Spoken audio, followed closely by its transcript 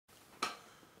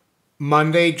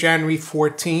Monday, January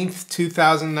 14th,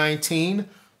 2019,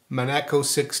 Maneco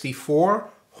 64,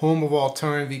 home of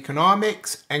alternative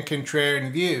economics and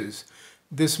contrarian views.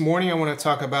 This morning I want to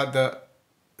talk about the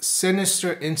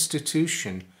Sinister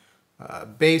institution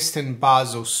based in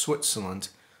Basel, Switzerland,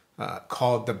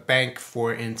 called the Bank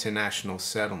for International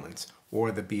Settlements,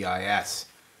 or the BIS,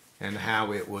 and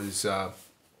how it was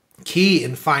key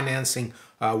in financing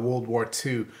World War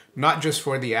II, not just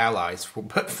for the Allies,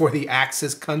 but for the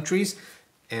Axis countries.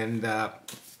 And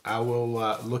I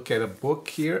will look at a book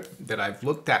here that I've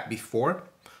looked at before,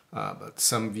 but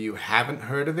some of you haven't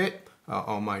heard of it,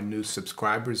 all my new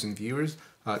subscribers and viewers,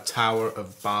 Tower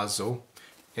of Basel.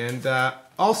 And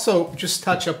also just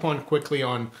touch upon quickly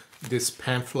on this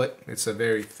pamphlet. It's a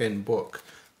very thin book,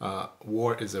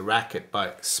 War is a Racket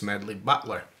by Smedley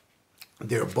Butler.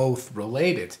 They're both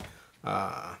related.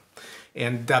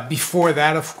 And before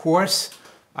that, of course,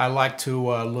 I like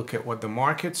to look at what the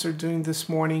markets are doing this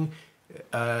morning.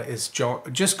 It's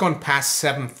just gone past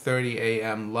 7:30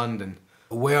 a.m. London.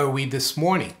 Where are we this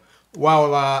morning?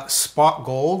 Well, spot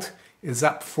gold is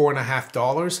up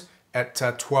 $4.50 at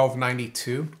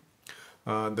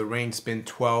 $12.92. The range's been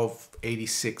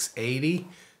 $12.86.80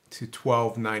 to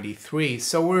 $12.93.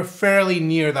 So we're fairly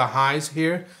near the highs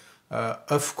here.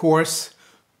 Of course,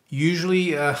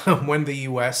 usually when the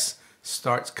US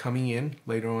starts coming in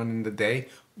later on in the day,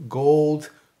 gold,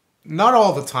 not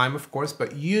all the time of course,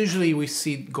 but usually we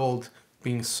see gold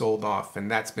being sold off,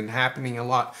 and that's been happening a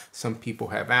lot. Some people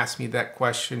have asked me that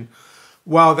question.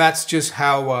 Well, that's just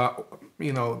how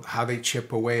how they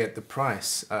chip away at the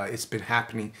price. It's been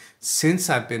happening since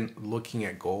I've been looking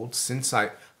at gold, since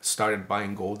I started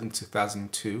buying gold in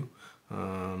 2002,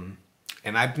 and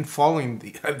I've been following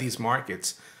these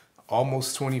markets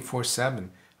almost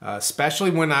 24/7.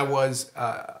 Especially when I was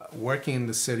working in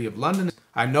the city of London,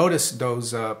 I noticed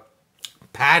those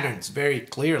patterns very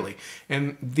clearly.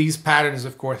 And these patterns,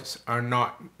 of course, are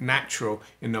not natural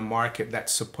in a market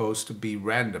that's supposed to be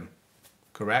random,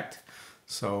 correct?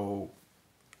 So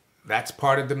that's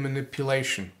part of the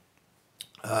manipulation.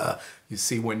 You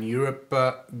see, when Europe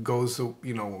goes,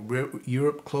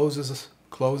 Europe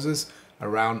closes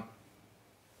around,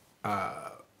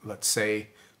 let's say,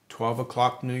 12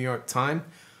 o'clock New York time.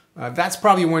 That's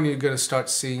probably when you're going to start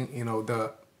seeing,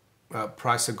 the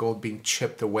price of gold being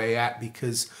chipped away at,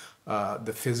 because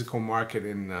the physical market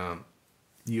in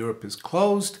Europe is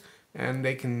closed, and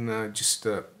they can just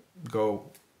go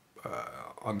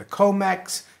on the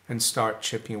COMEX and start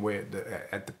chipping away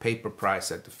at the paper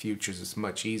price, at the futures. It's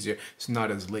much easier. It's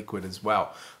not as liquid as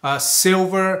well.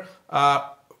 Silver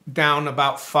down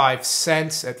about 5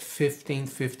 cents at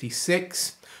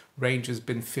 15.56. Range has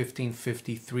been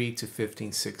 15.53 to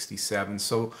 15.67.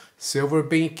 So silver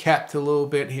being kept a little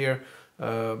bit here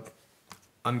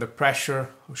under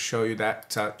pressure. I'll show you that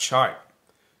chart.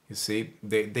 You see,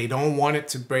 they don't want it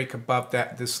to break above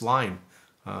this line,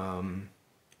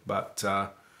 but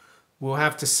we'll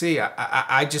have to see.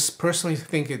 I just personally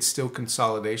think it's still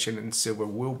consolidation, and silver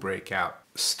will break out.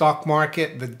 Stock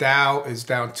market, the Dow is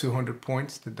down 200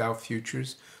 points, the Dow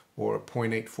futures, or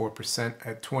 0.84%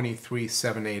 at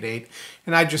 23,788.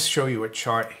 And I just show you a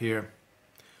chart here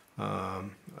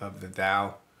of the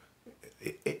Dow.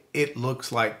 It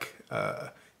looks like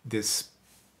this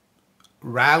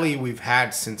rally we've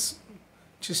had since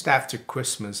just after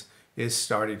Christmas is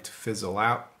starting to fizzle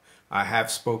out. I have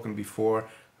spoken before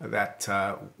that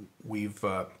we've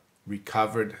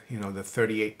recovered, the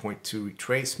 38.2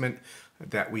 retracement,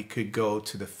 that we could go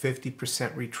to the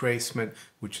 50% retracement,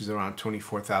 which is around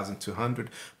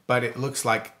 24,200. But it looks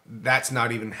like that's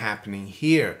not even happening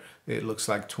here. It looks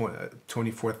like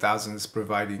 24,000 is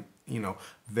providing,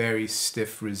 very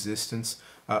stiff resistance.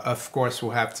 Of course,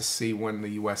 we'll have to see when the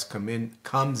US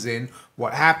comes in,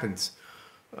 what happens.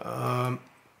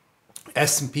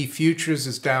 S&P futures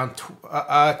is down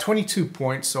 22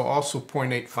 points, so also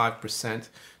 0.85%.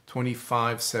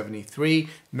 25.73.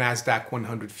 NASDAQ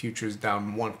 100 futures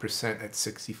down 1% at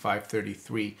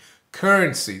 65.33.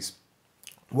 Currencies.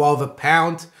 While the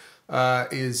pound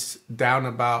is down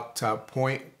about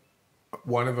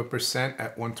 0.1%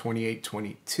 at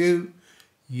 128.22.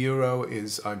 Euro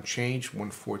is unchanged,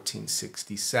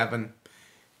 114.67.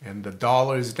 And the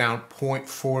dollar is down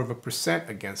 0.4%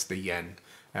 against the yen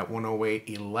at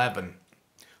 108.11.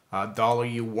 Dollar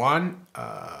yuan,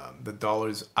 the dollar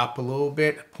is up a little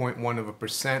bit,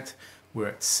 0.1%. We're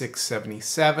at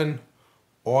 6.77.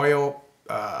 Oil,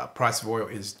 price of oil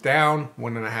is down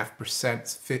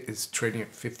 1.5%. It's trading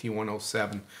at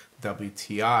 51.07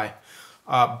 WTI.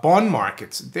 Bond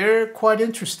markets, they're quite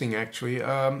interesting actually.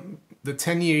 The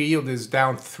 10-year yield is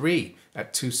down 3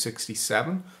 at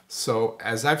 267. So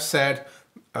as I've said,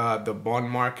 the bond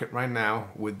market right now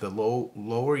with the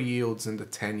lower yields in the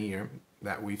 10-year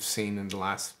that we've seen in the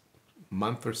last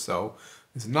month or so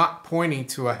is not pointing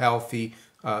to a healthy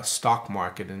stock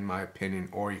market, in my opinion,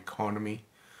 or economy.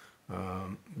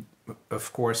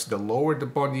 Of course, the lower the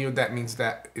bond yield, that means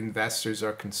that investors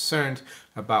are concerned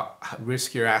about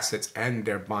riskier assets and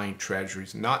they're buying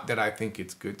treasuries. Not that I think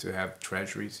it's good to have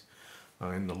treasuries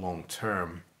in the long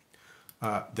term.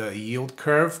 The yield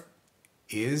curve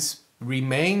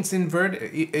remains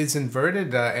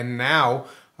inverted, and now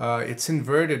it's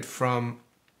inverted from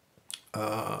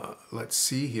let's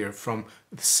see here, from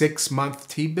 6-month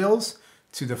T-bills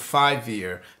to the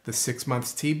 5-year. The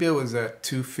 6-month T-bill is at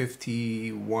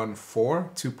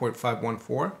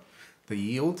 2.514, the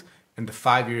yield, and the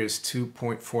 5-year is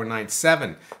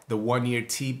 2.497. The 1-year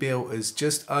T-bill is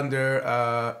just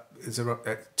under is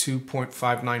at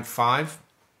 2.595.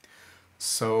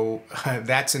 So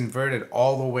that's inverted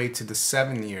all the way to the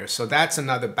 7-year. So that's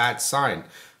another bad sign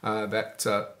that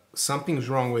something's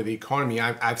wrong with the economy.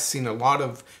 I've seen a lot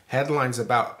of headlines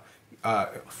about,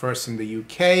 first in the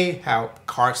UK, how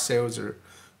car sales are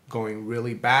going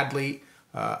really badly.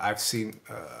 I've seen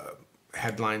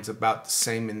headlines about the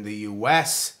same in the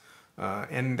US.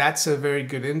 And that's a very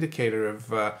good indicator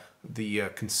of the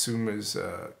consumers'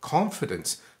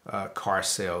 confidence, car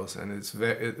sales. And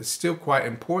it's still quite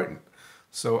important.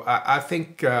 So I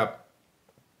think,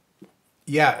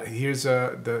 yeah, here's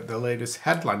the latest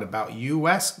headline about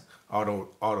U.S.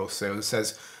 auto sales. It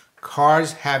says,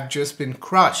 cars have just been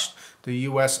crushed. The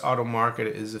U.S. auto market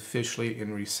is officially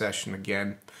in recession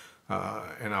again.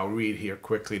 And I'll read here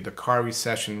quickly. The car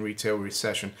recession, retail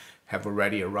recession have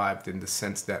already arrived, in the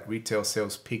sense that retail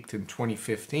sales peaked in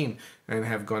 2015 and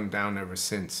have gone down ever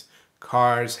since.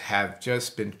 Cars have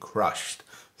just been crushed.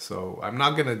 So I'm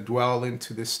not going to dwell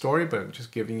into this story, but I'm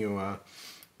just giving you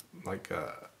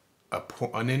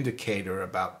an indicator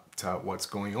about what's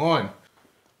going on.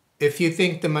 If you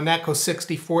think the Maneco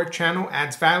 64 channel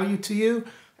adds value to you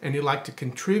and you'd like to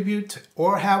contribute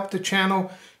or help the channel,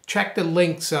 check the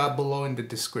links below in the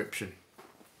description.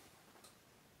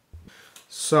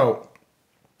 So,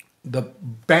 the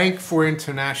Bank for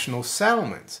International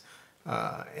Settlements.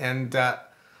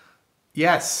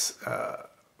 Yes,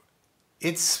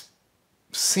 it's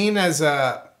seen as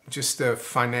just a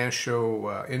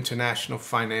financial, international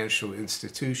financial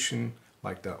institution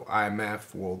like the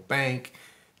IMF, World Bank.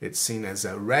 It's seen as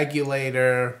a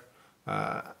regulator,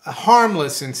 a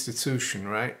harmless institution,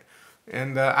 right?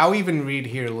 And I'll even read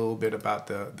here a little bit about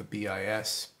the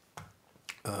BIS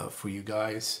for you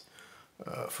guys.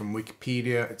 From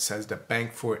Wikipedia, it says the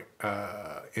Bank for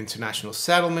International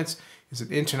Settlements is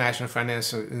an international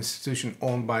financial institution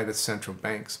owned by the central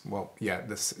banks. Well, yeah,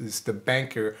 this is the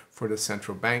banker for the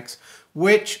central banks,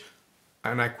 which,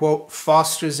 and I quote,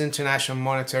 fosters international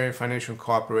monetary and financial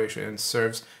cooperation and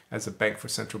serves as a bank for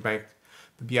central bank.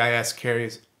 The BIS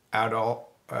carries out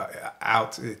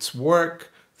its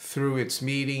work through its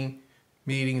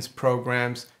meetings,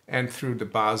 programs, and through the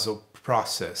Basel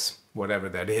process, whatever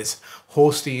that is,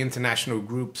 hosting international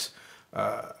groups,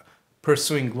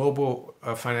 pursuing global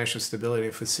financial stability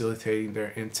and facilitating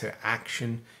their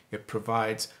interaction. It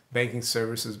provides banking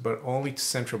services, but only to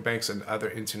central banks and other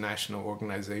international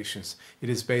organizations. It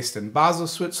is based in Basel,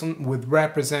 Switzerland, with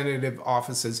representative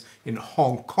offices in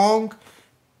Hong Kong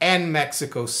and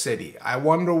Mexico City. I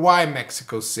wonder why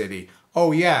Mexico City?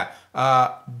 Oh yeah,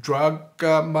 drug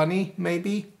money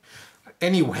maybe?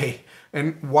 Anyway,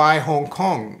 and why Hong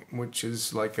Kong, which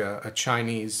is like a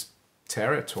Chinese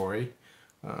territory?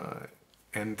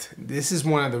 And this is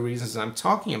one of the reasons I'm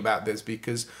talking about this,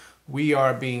 because we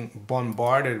are being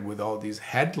bombarded with all these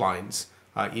headlines,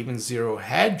 even Zero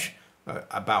Hedge,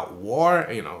 about war.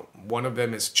 You know, one of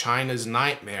them is China's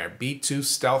nightmare. B-2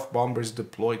 stealth bombers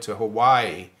deployed to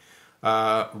Hawaii.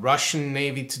 Russian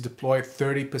Navy to deploy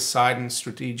 30 Poseidon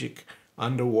strategic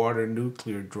underwater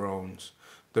nuclear drones.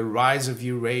 The rise of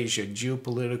Eurasia,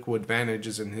 geopolitical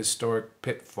advantages and historic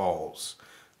pitfalls.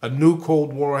 A new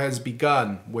Cold War has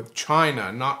begun with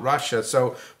China, not Russia.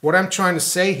 So what I'm trying to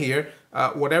say here,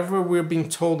 whatever we're being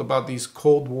told about these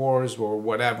Cold Wars or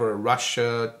whatever,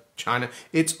 Russia, China,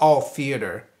 it's all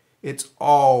theater. It's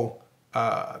all,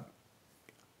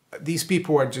 these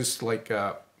people are just like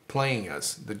playing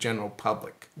us, the general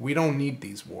public. We don't need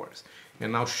these wars.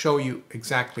 And I'll show you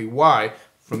exactly why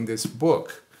from this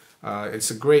book.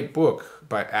 It's a great book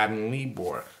by Adam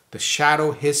Libor, The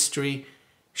Shadowy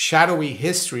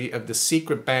History of the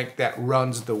Secret Bank That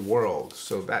Runs the World.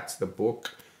 So that's the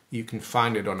book. You can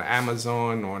find it on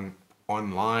Amazon,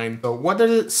 online. So what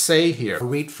does it say here? I'll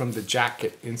read from the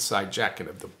jacket, inside jacket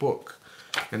of the book.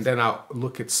 and then I'll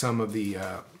look at some of the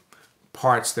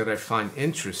parts that I find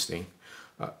interesting.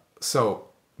 So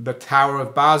the Tower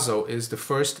of Basel is the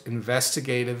first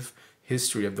investigative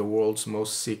history of the world's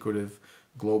most secretive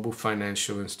global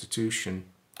financial institution,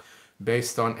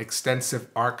 based on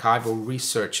extensive archival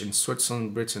research in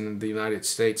Switzerland, Britain, and the United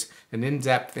States, and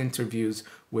in-depth interviews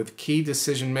with key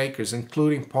decision makers,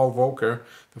 including Paul Volcker,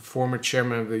 the former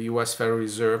chairman of the U.S. Federal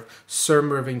Reserve, Sir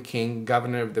Mervyn King,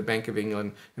 governor of the Bank of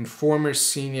England, and former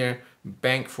senior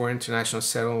Bank for International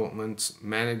Settlements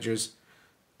managers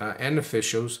and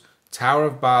officials. Tower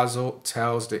of Basel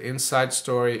tells the inside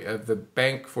story of the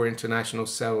Bank for International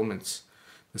Settlements,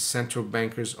 the central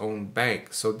banker's own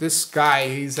bank. So this guy,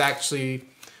 he's actually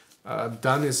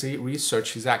done his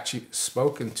research. He's actually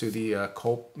spoken to the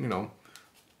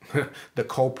the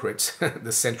culprits,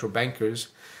 the central bankers.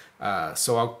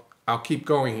 So I'll keep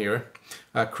going here.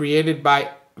 Created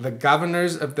by the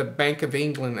governors of the Bank of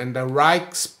England and the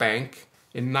Reichsbank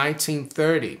in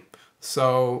 1930.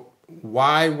 So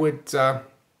why would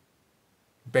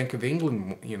Bank of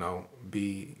England,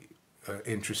 be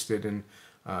interested in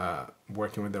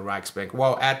working with the Reichsbank?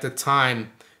 Well, at the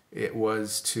time, it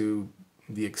was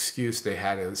the excuse they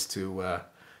had is to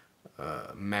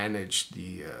manage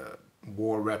the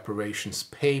war reparations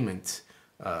payment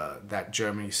that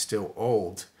Germany still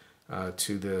owed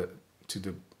to the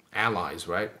Allies,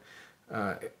 right?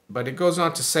 But it goes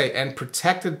on to say, and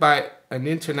protected by an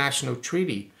international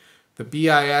treaty, the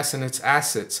BIS and its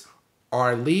assets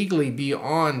are legally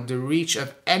beyond the reach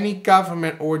of any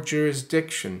government or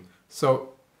jurisdiction. So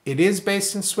it is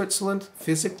based in Switzerland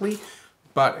physically,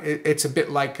 but it's a bit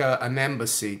like an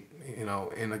embassy, in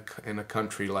a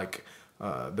country like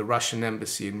the Russian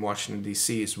embassy in Washington,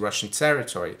 D.C. is Russian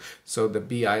territory. So the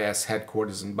BIS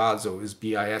headquarters in Basel is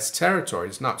BIS territory.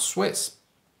 It's not Swiss.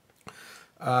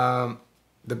 The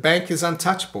bank is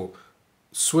untouchable.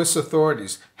 Swiss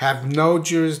authorities have no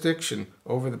jurisdiction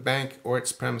over the bank or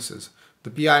its premises. The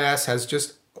BIS has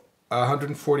just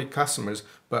 140 customers,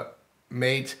 but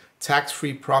made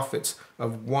tax-free profits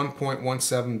of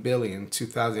 1.17 billion in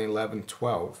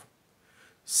 2011-12.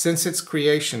 Since its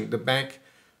creation, the bank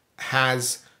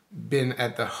has been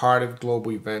at the heart of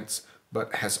global events,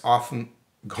 but has often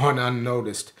gone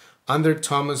unnoticed. Under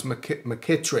Thomas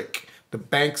McKittrick, the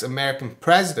bank's American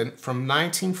president from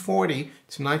 1940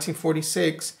 to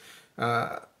 1946,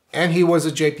 and he was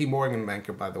a J.P. Morgan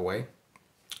banker, by the way,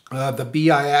 the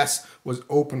BIS was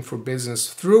open for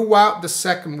business throughout the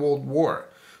Second World War.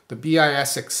 The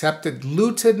BIS accepted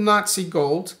looted Nazi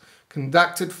gold,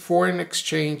 conducted foreign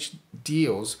exchange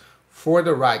deals for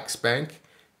the Reichsbank,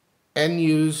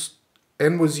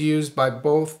 and was used by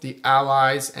both the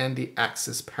Allies and the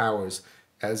Axis powers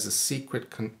as a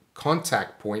secret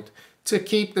contact point to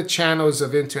keep the channels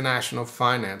of international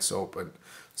finance open.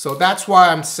 So that's why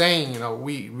I'm saying,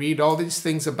 we read all these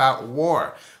things about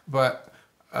war, but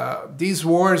these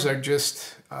wars are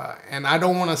just, and I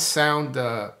don't want to sound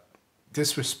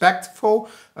disrespectful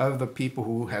of the people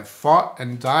who have fought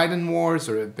and died in wars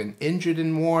or have been injured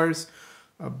in wars,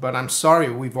 but I'm sorry,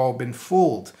 we've all been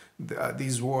fooled.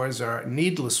 These wars are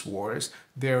needless wars.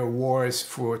 They're wars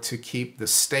to keep the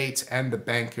states and the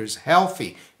bankers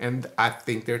healthy, and I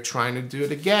think they're trying to do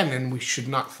it again, and we should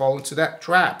not fall into that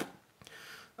trap.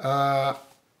 That's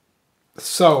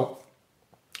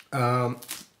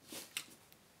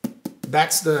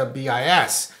the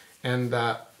BIS, and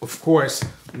of course,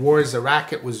 War is a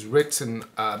Racket was written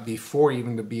before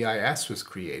even the BIS was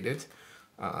created.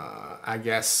 I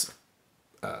guess,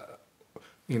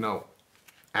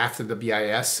 after the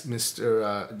BIS,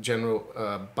 Mr.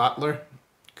 General Butler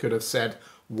could have said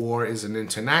war is an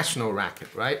international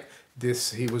racket, right?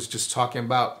 He was just talking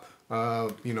about,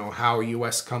 how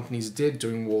U.S. companies did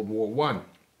during World War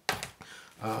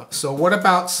I. So what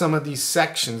about some of these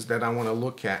sections that I want to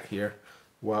look at here?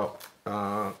 Well,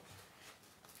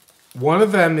 one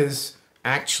of them is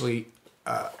actually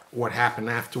what happened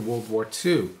after World War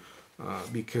II,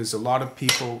 because a lot of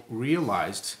people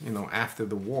realized, after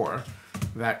the war,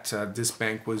 that this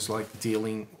bank was like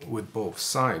dealing with both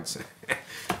sides.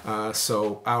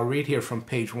 So I'll read here from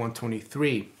page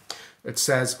 123. It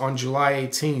says, on July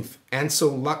 18th,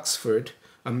 Ansel Luxford,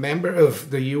 a member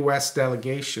of the U.S.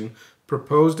 delegation,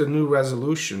 proposed a new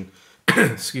resolution,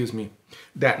 excuse me,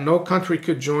 that no country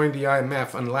could join the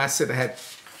IMF unless it had,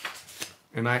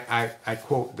 and I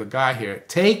quote the guy here,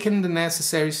 taken the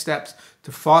necessary steps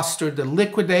to foster the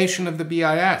liquidation of the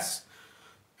BIS.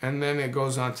 And then it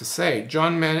goes on to say,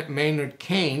 John Maynard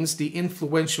Keynes, the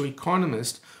influential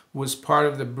economist, was part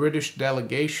of the British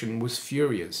delegation, was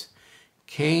furious.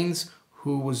 Keynes,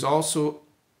 who was also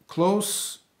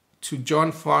close to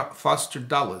John Foster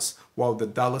Dulles, while the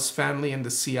Dulles family and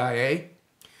the CIA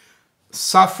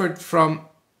suffered from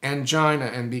angina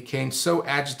and became so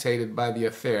agitated by the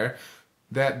affair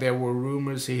that there were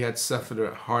rumors he had suffered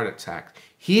a heart attack.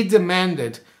 He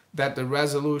demanded that the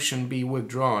resolution be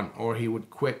withdrawn or he would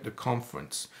quit the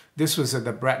conference. This was at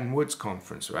the Bretton Woods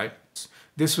conference, right?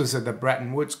 This was at the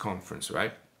Bretton Woods conference,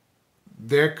 right?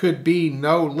 There could be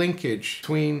no linkage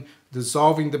between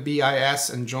dissolving the BIS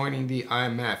and joining the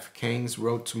IMF, Keynes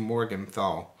wrote to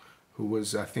Morgenthau, who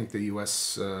was, I think, the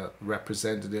U.S.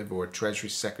 representative or Treasury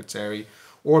Secretary,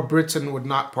 or Britain would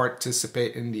not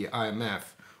participate in the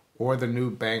IMF or the new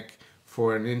bank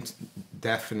for an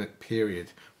indefinite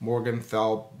period.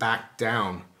 Morgenthau backed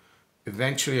down.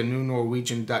 Eventually, a new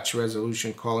Norwegian-Dutch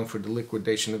resolution calling for the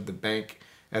liquidation of the bank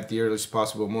at the earliest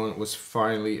possible moment was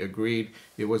finally agreed.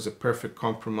 It was a perfect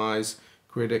compromise.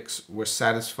 Critics were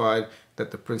satisfied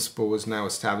that the principle was now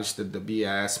established that the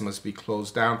BIS must be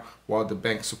closed down, while the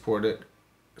bank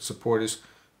supporters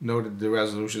noted the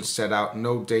resolution set out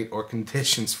no date or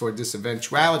conditions for this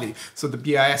eventuality. So the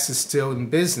BIS is still in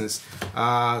business.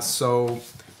 So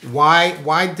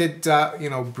why did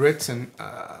Britain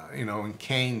and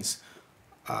Keynes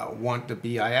want the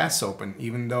BIS open,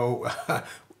 even though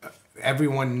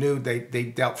everyone knew they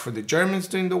dealt for the Germans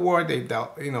during the war, they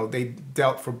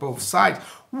dealt for both sides?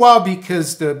 Well,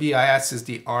 because the BIS is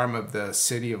the arm of the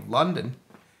City of London,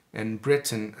 and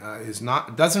Britain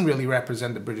doesn't really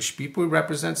represent the British people. It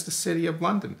represents the City of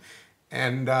London,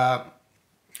 and now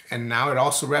it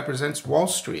also represents Wall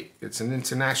Street. It's an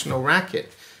international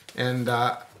racket. And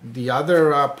the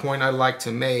other point I'd like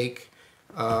to make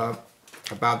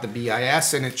about the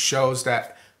BIS, and it shows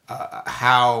that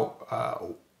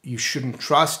how you shouldn't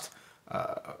trust,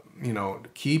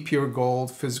 keep your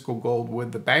gold, physical gold,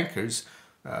 with the bankers.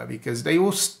 Because they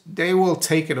will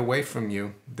take it away from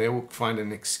you. They will find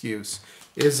an excuse.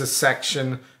 Is a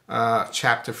section,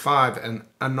 chapter 5, an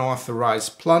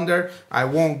unauthorized plunder. I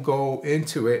won't go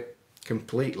into it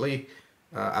completely.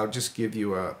 I'll just give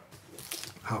you a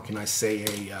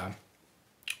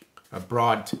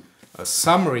broad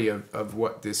summary of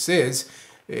what this is.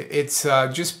 It's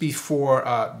just before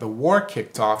the war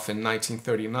kicked off in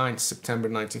 1939, September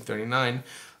 1939.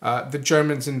 The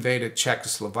Germans invaded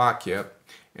Czechoslovakia.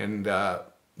 And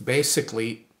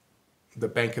basically, the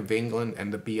Bank of England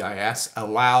and the BIS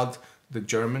allowed the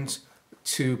Germans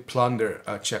to plunder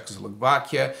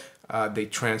Czechoslovakia. They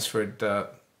transferred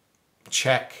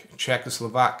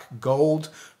Czechoslovak gold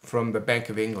from the Bank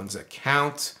of England's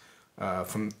account,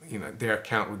 from their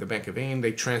account with the Bank of England.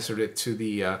 They transferred it to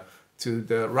the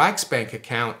Reichsbank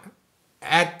account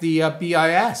at the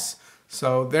BIS.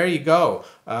 So there you go.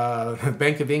 The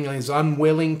Bank of England is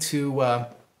unwilling to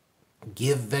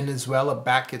give Venezuela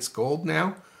back its gold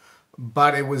now,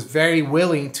 but it was very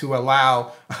willing to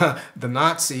allow the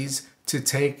Nazis to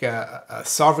take a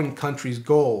sovereign country's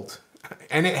gold,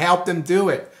 and it helped them do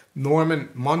it. Norman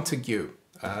Montague,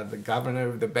 the governor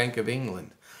of the Bank of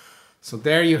England. So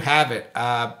there you have it.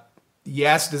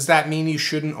 Yes, does that mean you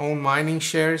shouldn't own mining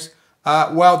shares?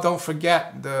 Well, don't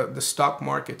forget, the stock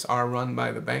markets are run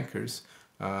by the bankers.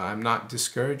 I'm not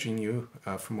discouraging you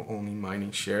from owning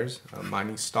mining shares,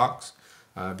 mining stocks.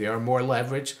 They are more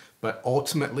leveraged, but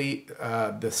ultimately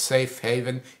the safe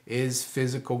haven is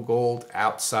physical gold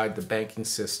outside the banking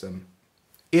system.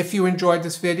 If you enjoyed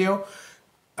this video,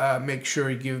 make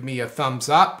sure you give me a thumbs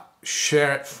up,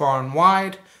 share it far and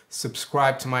wide,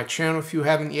 subscribe to my channel if you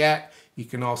haven't yet. You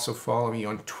can also follow me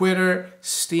on Twitter,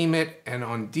 Steemit, and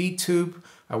on DTube.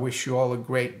 I wish you all a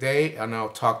great day, and I'll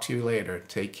talk to you later.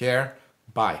 Take care.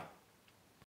 Bye.